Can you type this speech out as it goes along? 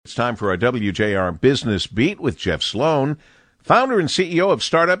It's time for our WJR Business Beat with Jeff Sloan, founder and CEO of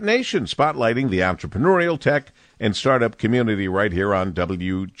Startup Nation, spotlighting the entrepreneurial tech and startup community right here on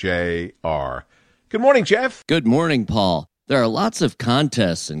WJR. Good morning, Jeff. Good morning, Paul. There are lots of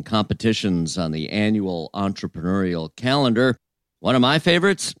contests and competitions on the annual entrepreneurial calendar. One of my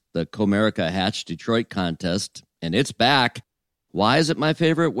favorites, the Comerica Hatch Detroit contest, and it's back. Why is it my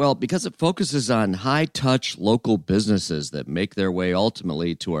favorite? Well, because it focuses on high-touch local businesses that make their way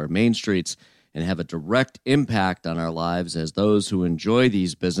ultimately to our main streets and have a direct impact on our lives as those who enjoy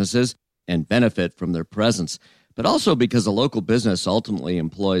these businesses and benefit from their presence. But also because a local business ultimately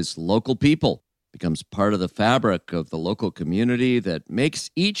employs local people, becomes part of the fabric of the local community that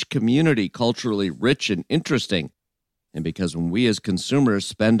makes each community culturally rich and interesting. And because when we as consumers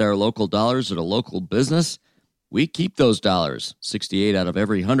spend our local dollars at a local business, we keep those dollars, 68 out of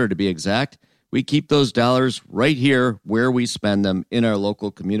every 100 to be exact. We keep those dollars right here where we spend them in our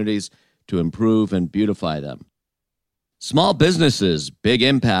local communities to improve and beautify them. Small businesses, big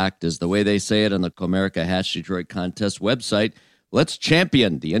impact is the way they say it on the Comerica Hatch Detroit contest website. Let's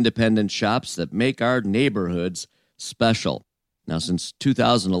champion the independent shops that make our neighborhoods special. Now, since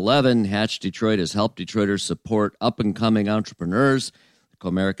 2011, Hatch Detroit has helped Detroiters support up-and-coming entrepreneurs.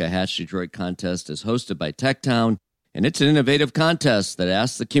 Comerica Hatch Detroit contest is hosted by TechTown, and it's an innovative contest that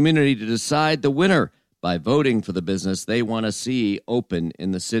asks the community to decide the winner by voting for the business they want to see open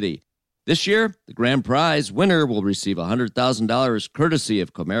in the city. This year, the grand prize winner will receive $100,000 courtesy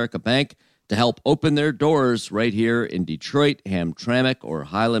of Comerica Bank to help open their doors right here in Detroit, Hamtramck, or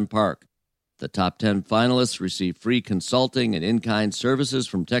Highland Park. The top 10 finalists receive free consulting and in-kind services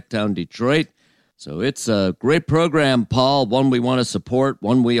from TechTown Detroit. So it's a great program, Paul, one we want to support,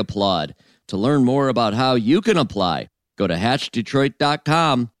 one we applaud. To learn more about how you can apply, go to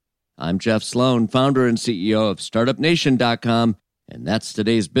hatchdetroit.com. I'm Jeff Sloan, founder and CEO of StartupNation.com, and that's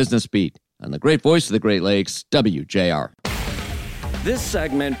today's Business Beat on the great voice of the Great Lakes, WJR. This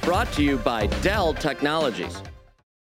segment brought to you by Dell Technologies.